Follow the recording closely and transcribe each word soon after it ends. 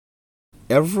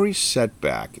every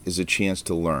setback is a chance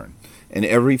to learn. And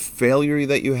every failure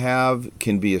that you have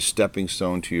can be a stepping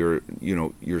stone to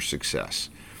your success.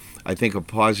 I think a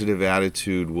positive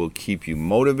attitude will keep you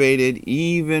motivated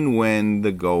even when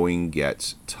the going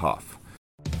gets tough.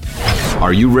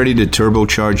 Are you ready to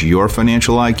turbocharge your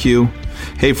financial IQ?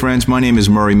 Hey friends, my name is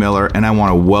Murray Miller, and I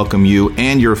want to welcome you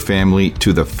and your family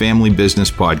to the Family Business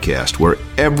Podcast, where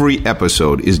every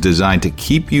episode is designed to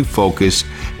keep you focused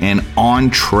and on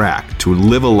track to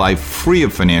live a life free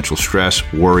of financial stress,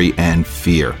 worry, and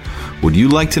fear. Would you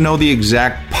like to know the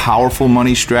exact powerful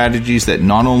money strategies that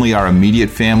not only our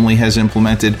immediate family has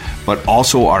implemented, but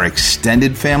also our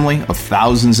extended family of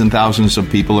thousands and thousands of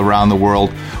people around the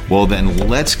world? Well, then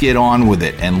let's get on with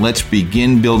it and let's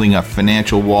begin building a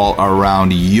financial wall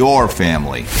around your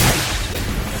family.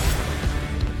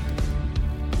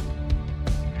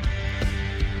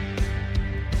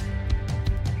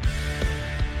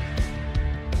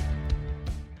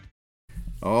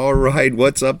 All right,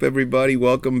 what's up, everybody?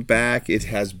 Welcome back. It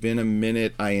has been a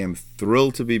minute. I am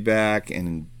thrilled to be back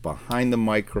and behind the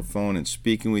microphone and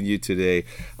speaking with you today.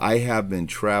 I have been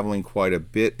traveling quite a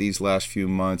bit these last few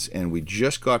months, and we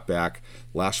just got back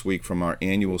last week from our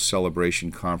annual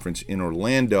celebration conference in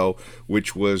Orlando,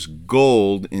 which was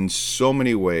gold in so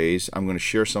many ways. I'm going to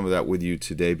share some of that with you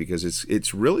today because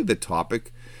it's really the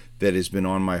topic that has been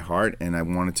on my heart, and I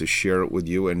wanted to share it with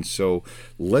you. And so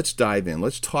let's dive in.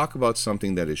 Let's talk about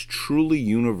something that is truly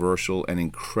universal and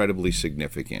incredibly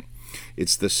significant.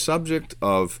 It's the subject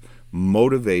of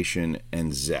motivation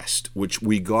and zest, which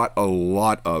we got a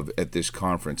lot of at this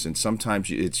conference. And sometimes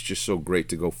it's just so great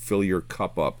to go fill your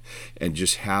cup up and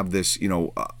just have this,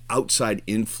 outside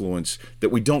influence that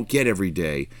we don't get every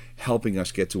day, helping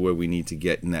us get to where we need to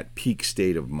get in that peak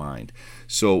state of mind.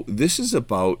 So this is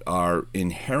about our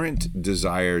inherent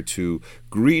desire to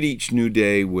greet each new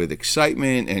day with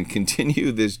excitement and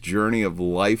continue this journey of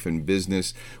life and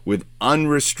business with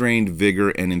unrestrained vigor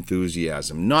and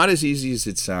enthusiasm. Not as easy as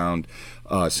it sounds,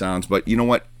 but you know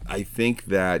what? I think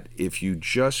that if you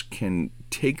just can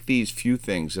take these few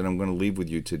things that I'm going to leave with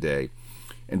you today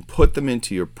and put them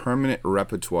into your permanent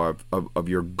repertoire of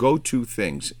your go-to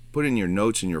things, put in your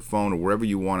notes in your phone or wherever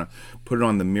you want to, put it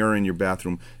on the mirror in your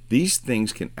bathroom, these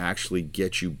things can actually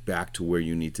get you back to where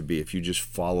you need to be if you just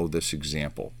follow this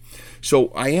example. So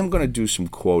I am going to do some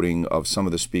quoting of some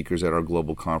of the speakers at our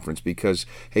global conference because,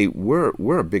 hey,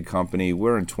 we're a big company.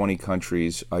 We're in 20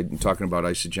 countries. I'm talking about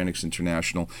Isagenix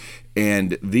International.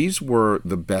 And these were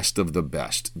the best of the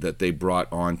best that they brought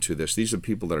on to this. These are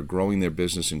people that are growing their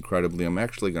business incredibly. I'm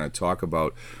actually going to talk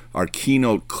about our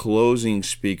keynote closing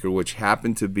speaker, which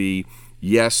happened to be,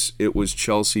 yes, it was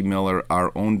Chelsea Miller,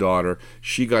 our own daughter.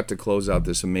 She got to close out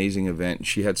this amazing event.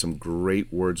 She had some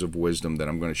great words of wisdom that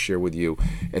I'm going to share with you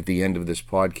at the end of this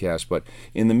podcast. But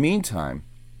in the meantime,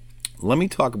 let me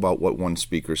talk about what one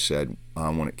speaker said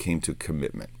when it came to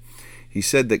commitment. He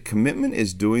said that commitment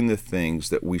is doing the things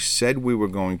that we said we were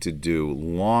going to do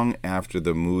long after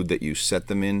the mood that you set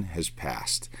them in has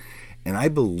passed. And I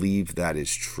believe that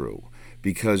is true.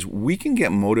 Because we can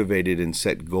get motivated and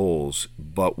set goals,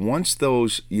 but once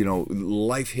those,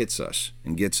 life hits us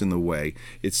and gets in the way,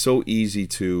 it's so easy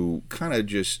to kind of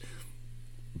just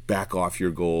back off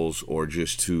your goals or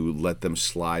just to let them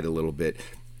slide a little bit.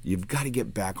 You've got to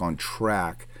get back on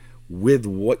track with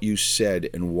what you said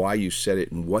and why you said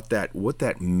it and what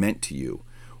that meant to you.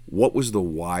 What was the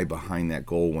why behind that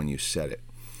goal when you set it?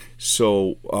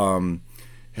 So,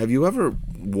 have you ever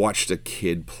watched a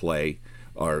kid play?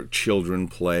 Our children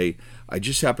play? I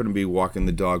just happened to be walking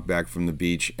the dog back from the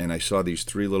beach and I saw these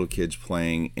three little kids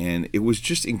playing, and it was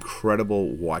just incredible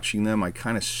watching them. I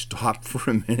kind of stopped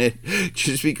for a minute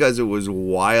just because it was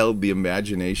wild, the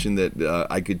imagination that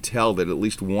I could tell that at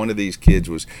least one of these kids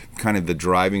was kind of the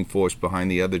driving force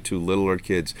behind the other two littler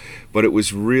kids. But it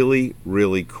was really,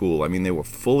 really cool. I mean, they were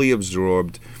fully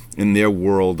absorbed in their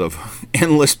world of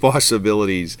endless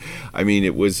possibilities. I mean,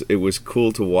 it was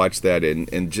cool to watch that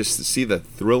and just to see the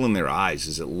thrill in their eyes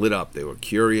as it lit up. They were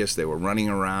curious, they were running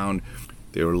around,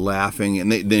 they were laughing,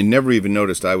 and they never even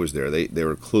noticed I was there. They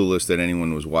were clueless that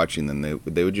anyone was watching them.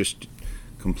 They were just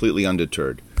completely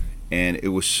undeterred. And it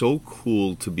was so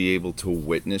cool to be able to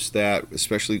witness that,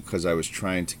 especially because I was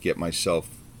trying to get myself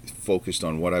focused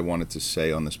on what I wanted to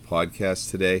say on this podcast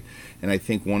today. And I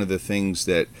think one of the things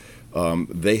that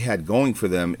they had going for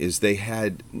them is they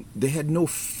had no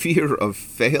fear of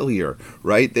failure,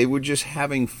 right? They were just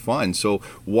having fun. So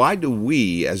why do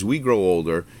we, as we grow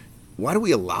older, why do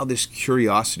we allow this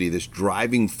curiosity, this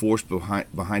driving force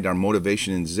behind our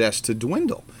motivation and zest to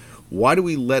dwindle? Why do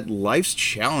we let life's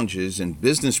challenges and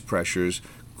business pressures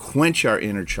quench our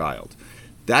inner child?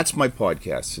 That's my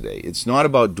podcast today. It's not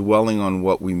about dwelling on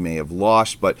what we may have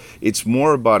lost, but it's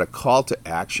more about a call to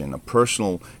action, a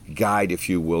personal guide, if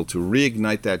you will, to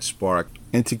reignite that spark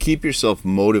and to keep yourself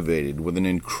motivated with an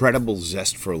incredible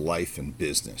zest for life and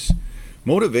business.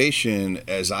 Motivation,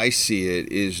 as I see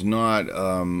it, is not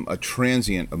a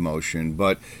transient emotion,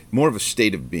 but more of a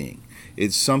state of being.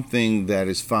 It's something that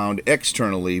is found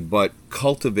externally, but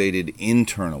cultivated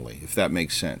internally, if that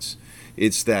makes sense.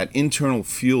 It's that internal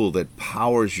fuel that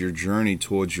powers your journey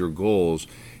towards your goals,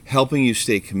 helping you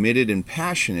stay committed and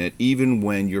passionate even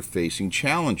when you're facing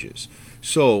challenges.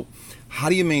 So, how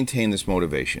do you maintain this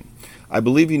motivation? I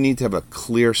believe you need to have a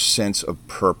clear sense of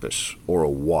purpose or a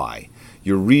why.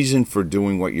 Your reason for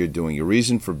doing what you're doing, your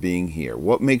reason for being here.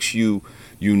 What makes you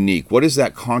unique? What is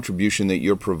that contribution that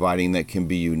you're providing that can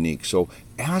be unique? So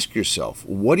ask yourself,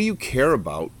 what do you care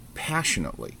about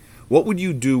passionately? What would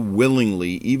you do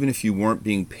willingly even if you weren't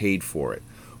being paid for it?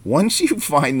 Once you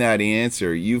find that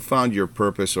answer, you found your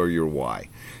purpose or your why.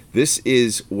 This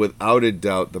is without a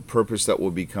doubt the purpose that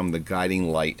will become the guiding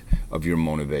light of your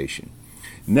motivation.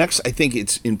 Next, I think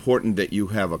it's important that you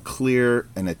have a clear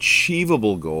and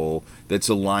achievable goal that's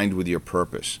aligned with your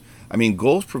purpose. I mean,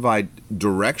 goals provide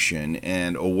direction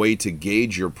and a way to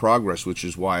gauge your progress, which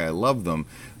is why I love them.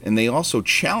 And they also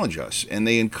challenge us and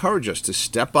they encourage us to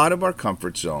step out of our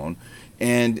comfort zone.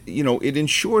 And, it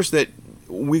ensures that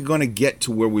we're going to get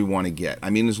to where we want to get. I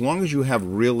mean, as long as you have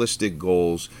realistic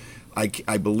goals,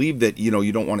 I believe that,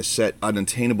 you don't want to set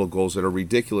unattainable goals that are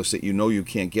ridiculous that you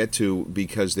can't get to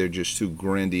because they're just too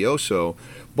grandioso.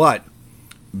 But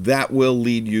that will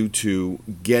lead you to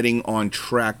getting on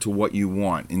track to what you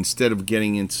want instead of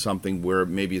getting into something where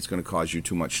maybe it's going to cause you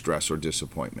too much stress or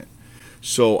disappointment.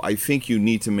 So I think you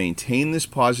need to maintain this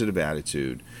positive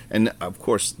attitude. And of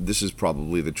course, this is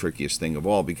probably the trickiest thing of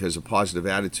all because a positive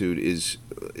attitude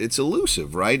it's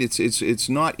elusive, right? It's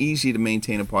not easy to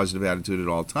maintain a positive attitude at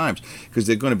all times because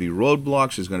there are going to be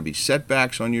roadblocks, there's going to be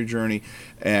setbacks on your journey,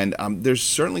 and there's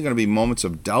certainly going to be moments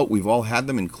of doubt. We've all had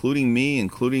them, including me,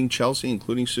 including Chelsea,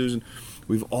 including Susan.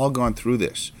 We've all gone through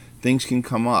this. Things can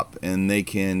come up and they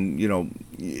can,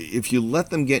 if you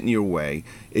let them get in your way,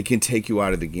 it can take you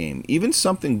out of the game. Even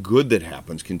something good that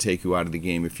happens can take you out of the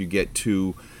game if you get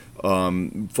too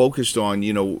focused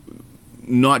on,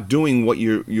 not doing what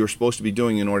you're supposed to be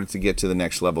doing in order to get to the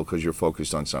next level because you're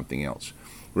focused on something else.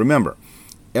 Remember,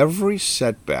 every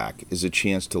setback is a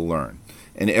chance to learn.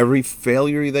 And every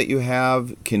failure that you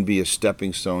have can be a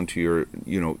stepping stone to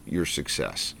your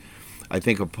success. I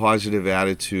think a positive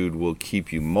attitude will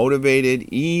keep you motivated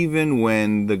even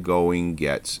when the going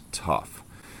gets tough.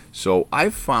 So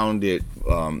I've found it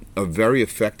a very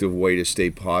effective way to stay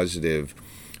positive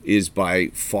is by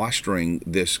fostering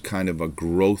this kind of a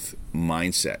growth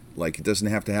mindset. Like it doesn't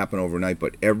have to happen overnight,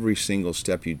 but every single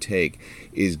step you take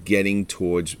is getting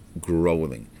towards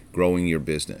growing your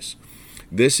business.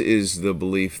 This is the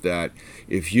belief that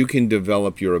if you can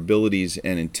develop your abilities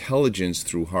and intelligence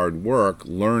through hard work,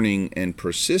 learning, and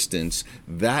persistence,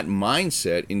 that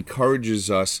mindset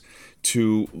encourages us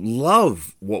to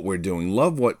love what we're doing,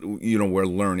 love what we're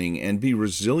learning, and be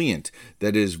resilient.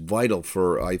 That is vital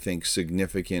for, I think,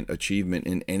 significant achievement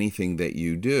in anything that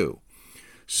you do.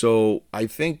 So I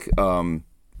think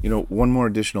one more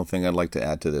additional thing I'd like to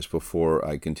add to this before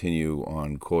I continue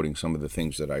on quoting some of the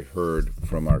things that I heard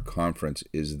from our conference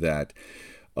is that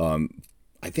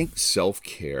I think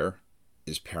self-care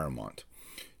is paramount.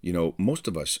 Most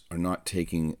of us are not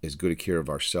taking as good a care of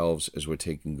ourselves as we're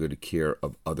taking good care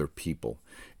of other people.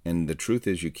 And the truth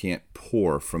is you can't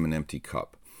pour from an empty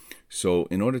cup. So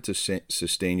in order to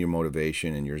sustain your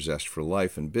motivation and your zest for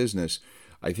life and business,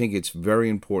 I think it's very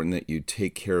important that you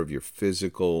take care of your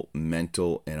physical,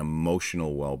 mental, and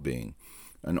emotional well-being.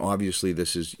 And obviously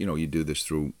this is, you do this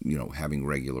through, having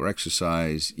regular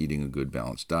exercise, eating a good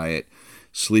balanced diet,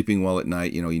 sleeping well at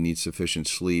night. You need sufficient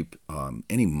sleep,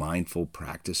 any mindful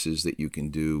practices that you can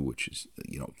do, which is,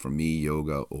 for me,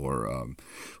 yoga or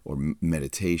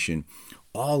meditation.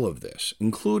 All of this,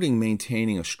 including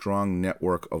maintaining a strong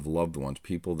network of loved ones,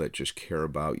 people that just care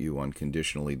about you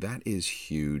unconditionally, that is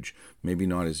huge. Maybe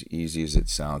not as easy as it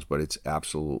sounds, but it's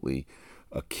absolutely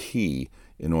a key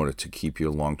in order to keep your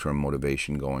long-term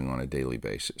motivation going on a daily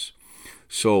basis.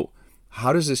 So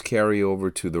how does this carry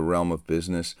over to the realm of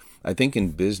business? I think in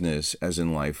business, as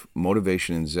in life,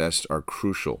 motivation and zest are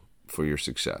crucial for your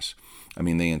success. I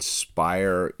mean, they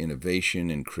inspire innovation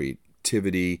and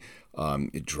creativity.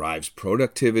 It drives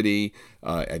productivity.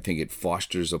 I think it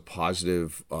fosters a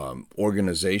positive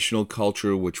organizational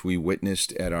culture, which we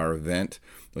witnessed at our event,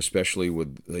 especially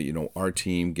with our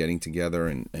team getting together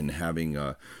and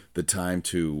having the time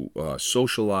to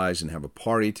socialize and have a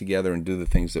party together and do the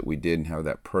things that we did and have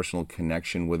that personal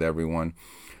connection with everyone.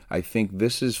 I think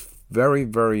this is very,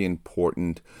 very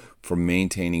important for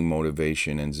maintaining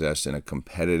motivation and zest in a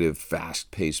competitive,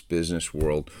 fast-paced business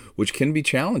world, which can be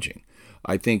challenging.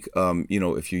 I think,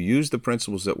 if you use the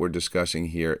principles that we're discussing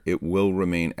here, it will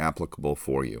remain applicable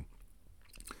for you.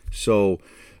 So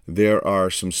there are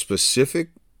some specific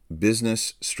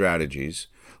business strategies,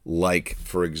 like,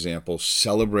 for example,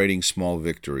 celebrating small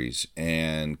victories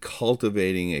and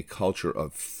cultivating a culture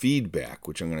of feedback,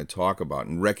 which I'm going to talk about,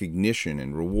 and recognition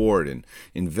and reward and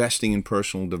investing in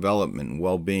personal development and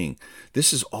well-being.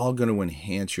 This is all going to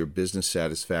enhance your business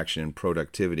satisfaction and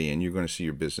productivity, and you're going to see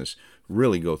your business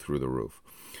really go through the roof.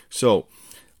 So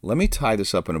let me tie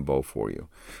this up in a bow for you.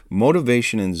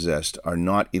 Motivation and zest are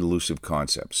not elusive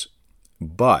concepts,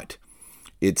 but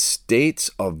it's states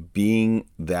of being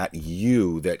that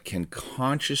you that can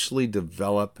consciously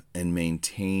develop and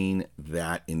maintain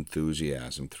that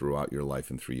enthusiasm throughout your life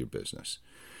and through your business.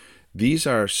 These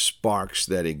are sparks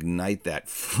that ignite that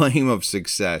flame of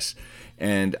success,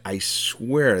 and I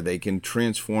swear they can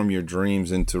transform your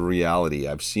dreams into reality.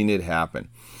 I've seen it happen.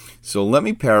 So let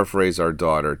me paraphrase our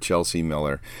daughter, Chelsea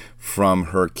Miller, from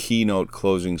her keynote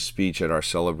closing speech at our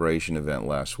celebration event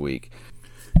last week.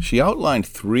 She outlined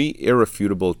 3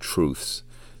 irrefutable truths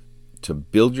to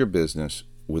build your business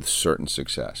with certain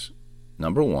success.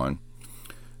 Number 1,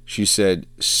 she said,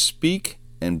 speak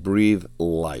and breathe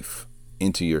life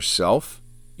into yourself,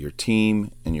 your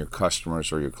team, and your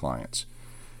customers or your clients.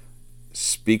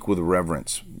 Speak with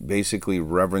reverence. Basically,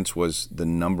 reverence was the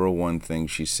number 1 thing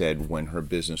she said when her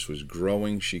business was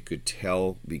growing. She could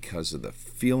tell because of the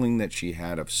feeling that she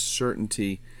had of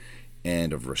certainty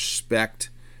and of respect,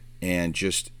 and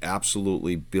just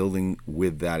absolutely building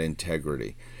with that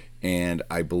integrity. And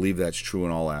I believe that's true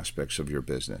in all aspects of your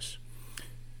business.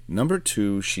 Number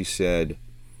 2, she said,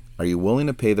 are you willing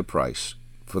to pay the price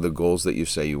for the goals that you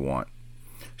say you want?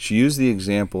 She used the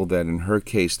example that in her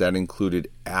case, that included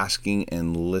asking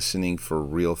and listening for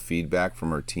real feedback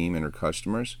from her team and her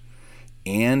customers,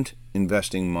 and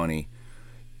investing money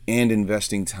and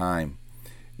investing time.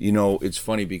 You know, it's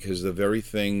funny because the very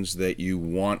things that you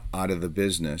want out of the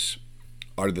business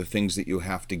are the things that you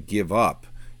have to give up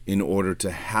in order to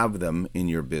have them in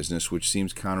your business, which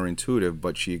seems counterintuitive,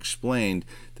 but she explained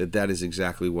that that is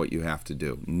exactly what you have to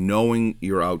do. Knowing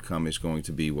your outcome is going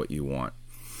to be what you want.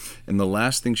 And the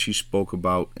last thing she spoke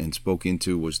about and spoke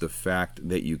into was the fact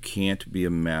that you can't be a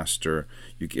master,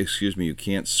 you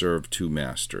can't serve 2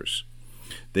 masters.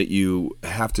 That you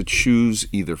have to choose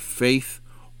either faith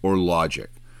or logic.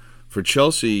 For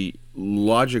Chelsea,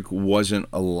 logic wasn't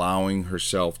allowing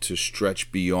herself to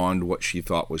stretch beyond what she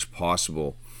thought was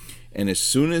possible. And as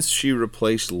soon as she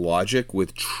replaced logic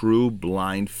with true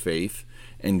blind faith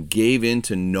and gave in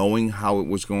to knowing how it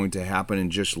was going to happen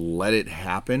and just let it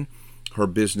happen, her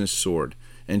business soared.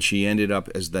 And she ended up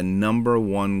as the number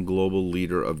 1 global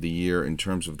leader of the year in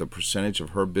terms of the percentage of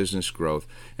her business growth.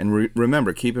 And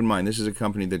remember, keep in mind, this is a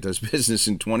company that does business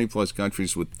in 20 plus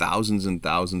countries with thousands and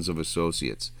thousands of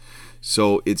associates.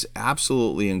 So it's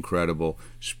absolutely incredible.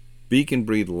 Speak and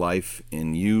breathe life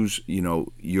and use,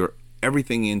 your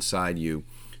everything inside you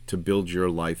to build your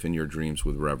life and your dreams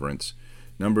with reverence.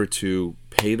 Number 2,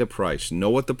 pay the price.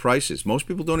 Know what the price is. Most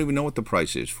people don't even know what the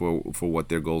price is for what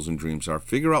their goals and dreams are.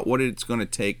 Figure out what it's going to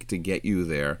take to get you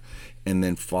there, and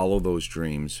then follow those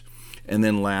dreams. And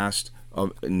then last,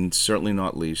 and certainly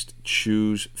not least,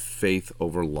 choose faith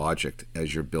over logic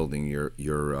as you're building your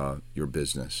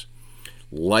business.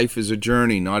 Life is a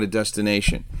journey, not a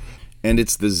destination. And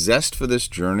it's the zest for this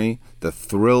journey, the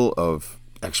thrill of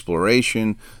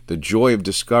exploration, the joy of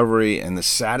discovery, and the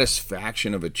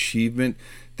satisfaction of achievement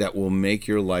that will make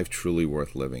your life truly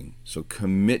worth living. So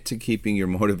commit to keeping your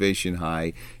motivation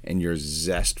high and your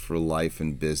zest for life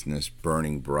and business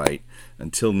burning bright.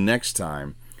 Until next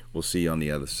time, we'll see you on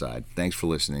the other side. Thanks for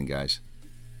listening, guys.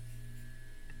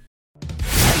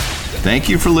 Thank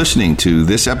you for listening to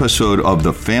this episode of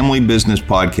the Family Business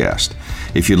Podcast.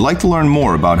 If you'd like to learn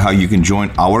more about how you can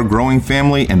join our growing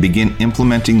family and begin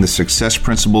implementing the success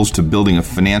principles to building a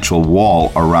financial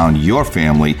wall around your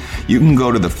family, you can go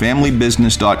to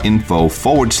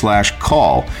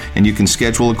thefamilybusiness.info/call and you can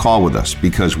schedule a call with us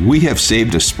because we have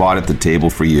saved a spot at the table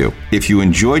for you. If you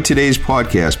enjoyed today's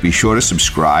podcast, be sure to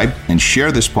subscribe and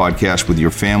share this podcast with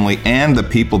your family and the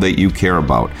people that you care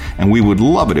about. And we would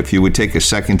love it if you would take a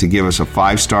second to give us a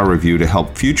 5-star review to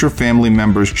help future family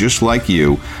members just like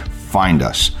you find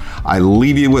us. I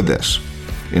leave you with this.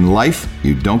 In life,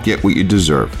 you don't get what you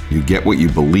deserve. You get what you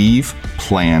believe,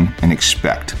 plan, and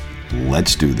expect.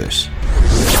 Let's do this.